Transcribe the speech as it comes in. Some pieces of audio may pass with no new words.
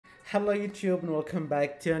Hello YouTube and welcome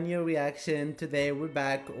back to a new reaction. Today we're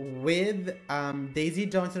back with Daisy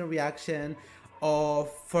Johnson reaction for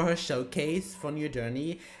her showcase for New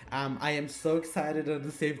Journey. I am so excited at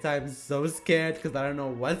the same time so scared because I don't know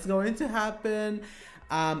what's going to happen.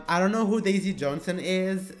 I don't know who Daisy Johnson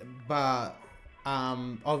is, but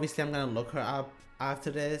obviously I'm gonna look her up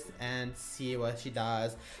after this and see what she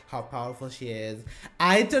does, how powerful she is.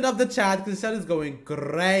 I turned off the chat because the chat is going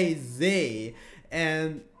crazy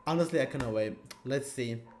and honestly I cannot wait. Let's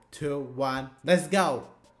see. 2, 1, let's go.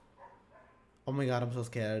 Oh my god, I'm so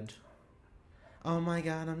scared. Oh my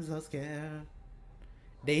god, I'm so scared.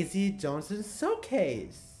 Daisy Johnson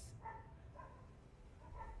showcase.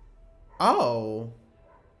 Oh.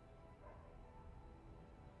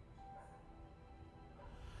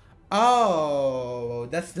 Oh,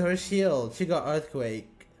 that's her shield. She got Earthquake,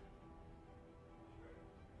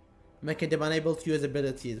 making them unable to use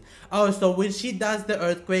abilities. Oh, so when she does the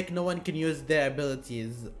Earthquake, no one can use their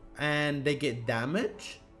abilities and they get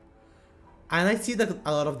damage. And I see that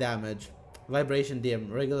a lot of damage. Vibration beam,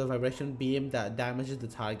 regular vibration beam that damages the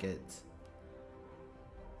target.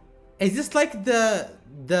 Is this like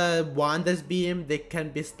the Wanda's beam? They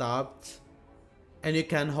can be stopped and you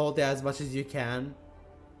can hold it as much as you can.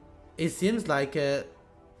 It seems like a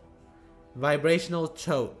vibrational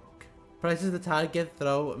choke. Presses the target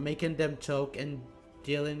throw, making them choke and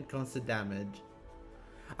dealing constant damage.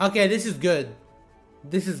 Okay, this is good.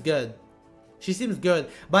 This is good. She seems good,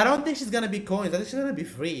 but I don't think she's gonna be coins. I think she's gonna be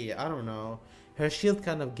free. I don't know. Her shield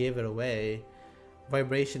kind of gave it away.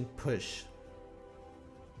 Vibration push.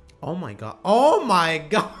 Oh my god. Oh my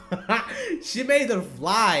god. She made her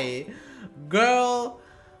fly. Girl.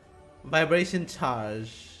 Vibration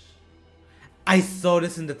charge. I saw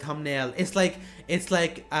this in the thumbnail. It's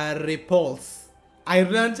like a repulse. I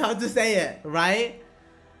learned how to say it, right?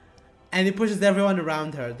 And it pushes everyone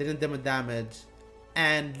around her, didn't do damage.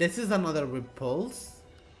 And this is another repulse.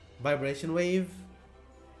 Vibration wave.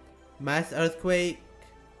 Mass earthquake.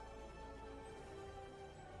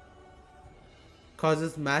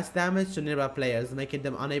 Causes mass damage to nearby players, making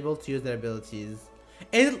them unable to use their abilities.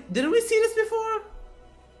 Didn't we see this before?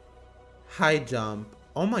 High jump.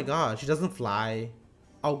 Oh my god, she doesn't fly.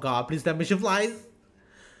 Oh god, please tell me she flies.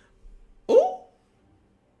 Oh?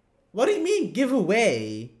 What do you mean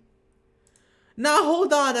giveaway? Now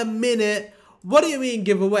hold on a minute. What do you mean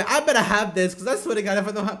giveaway? I better have this because I swear to god if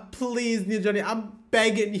I don't have, please New Journey, I'm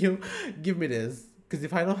begging you, give me this. Because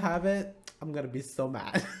if I don't have it, I'm gonna be so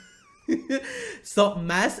mad. So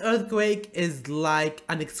mass earthquake is like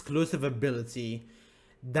an exclusive ability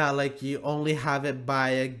that like you only have it by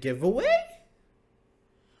a giveaway.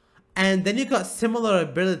 And then you got similar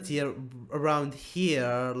ability around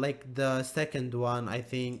here, like the second one, I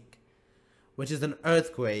think, which is an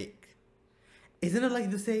earthquake. Isn't it like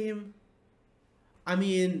the same? I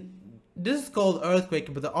mean, this is called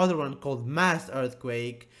earthquake, but the other one called mass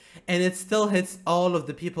earthquake, and it still hits all of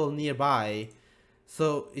the people nearby.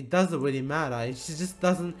 So it doesn't really matter. It just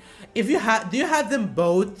doesn't. If you do you have them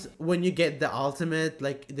both when you get the ultimate,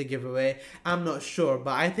 like the giveaway? I'm not sure,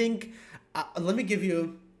 but I think let me give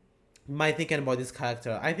you my thinking about this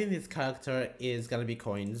character. I think this character is gonna be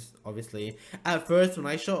coins, obviously. At first, when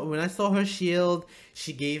I saw her shield,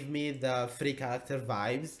 she gave me the free character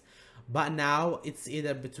vibes, but now it's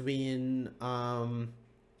either between coins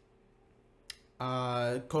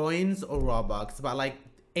or Robux. But like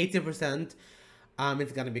 80%,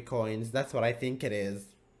 it's gonna be coins. That's what I think it is.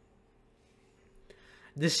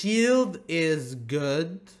 The shield is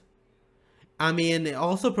good. I mean, it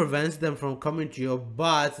also prevents them from coming to you,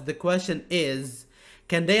 but the question is,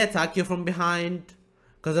 can they attack you from behind?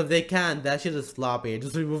 Because if they can, that shit is floppy.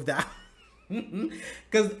 Just remove that.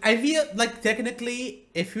 Because I feel like technically,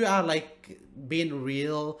 if you are like being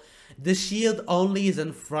real, the shield only is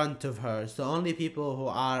in front of her. So only people who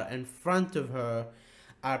are in front of her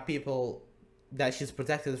are people that she's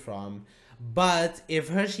protected from. But if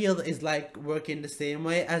her shield is like working the same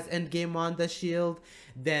way as endgame Wanda's shield,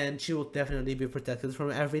 then she will definitely be protected from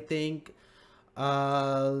everything.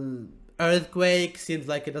 Earthquake seems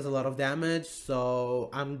like it does a lot of damage, so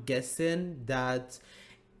I'm guessing that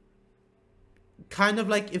kind of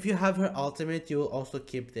like if you have her ultimate, you will also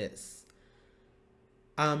keep this.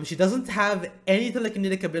 She doesn't have any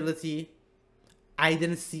telekinetic ability. I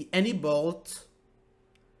didn't see any bolt,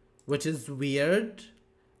 which is weird.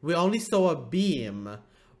 We only saw a beam,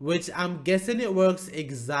 which I'm guessing it works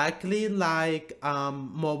exactly like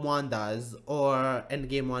Wanda's or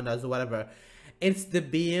Endgame Wanda's or whatever. It's the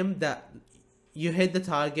beam that you hit the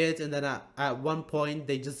target and then at one point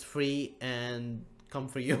they just free and come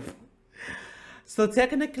for you. So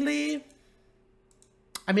technically,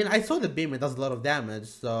 I mean, I saw the beam, it does a lot of damage,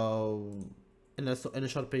 so in a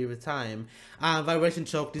short period of time. Vibration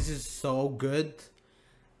choke, this is so good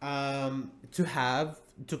to have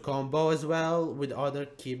to combo as well with other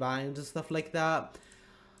keybinds and stuff like that.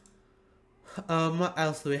 What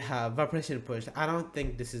else do we have? Vibration push. I don't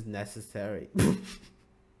think this is necessary.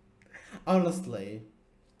 Honestly,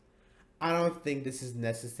 I don't think this is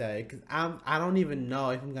necessary because I don't even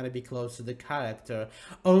know if I'm gonna be close to the character.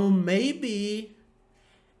 Or maybe,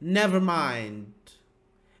 never mind.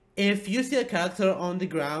 If you see a character on the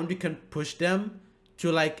ground, you can push them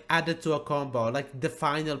to like add it to a combo, like the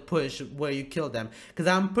final push where you kill them. Because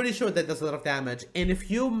I'm pretty sure that does a lot of damage. And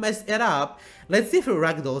if you mess it up, let's see if it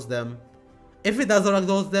ragdolls them. If it doesn't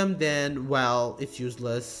ragdolls them, then well, it's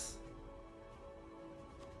useless.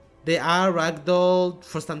 They are ragdolled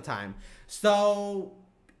for some time. So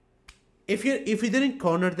if you didn't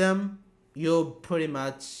corner them, you pretty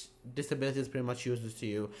much, this ability is pretty much useless to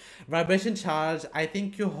you. Vibration charge, I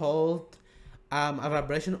think you hold a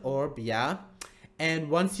vibration orb, yeah.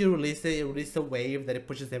 And once you release it, it releases a wave that it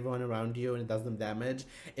pushes everyone around you and it does them damage.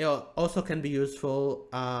 It also can be useful,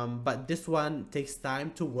 but this one takes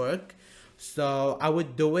time to work. So I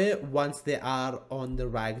would do it once they are on the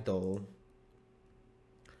ragdoll.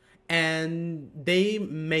 And they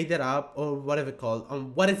made it up, or whatever it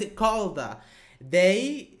called. What is it called?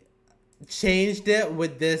 They changed it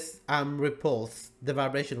with this repulse, the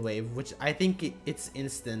vibration wave, which I think it's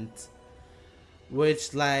instant,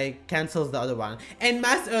 which like cancels the other one. And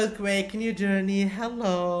Mass Earthquake, New Journey,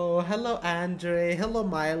 hello Andre, hello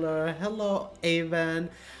Myler, hello Avon.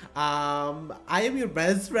 I am your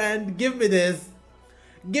best friend, give me this.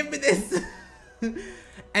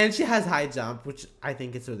 And she has high jump, which I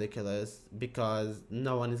think is ridiculous because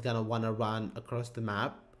no one is gonna wanna run across the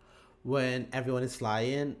map when everyone is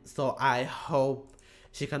flying. So I hope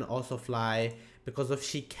she can also fly, because if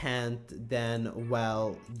she can't, then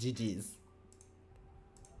well, GG's.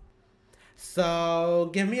 So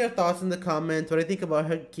give me your thoughts in the comments. What do you think about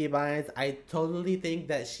her keybinds? I totally think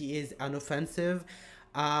that she is an offensive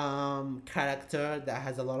character that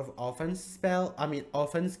has a lot of offense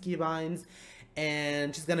keybinds,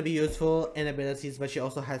 and she's gonna be useful in abilities, but she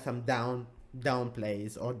also has some down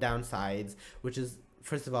plays or downsides, which is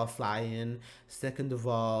first of all flying, second of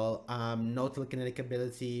all no telekinetic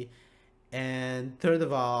ability, and third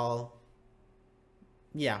of all,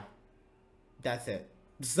 yeah, that's it.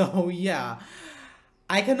 So yeah,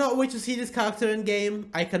 I cannot wait to see this character in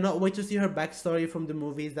game. I cannot wait to see her backstory from the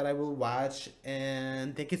movies that I will watch.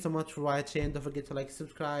 And thank you so much for watching. Don't forget to like,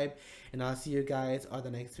 subscribe, and I'll see you guys on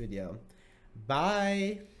the next video.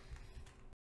 Bye.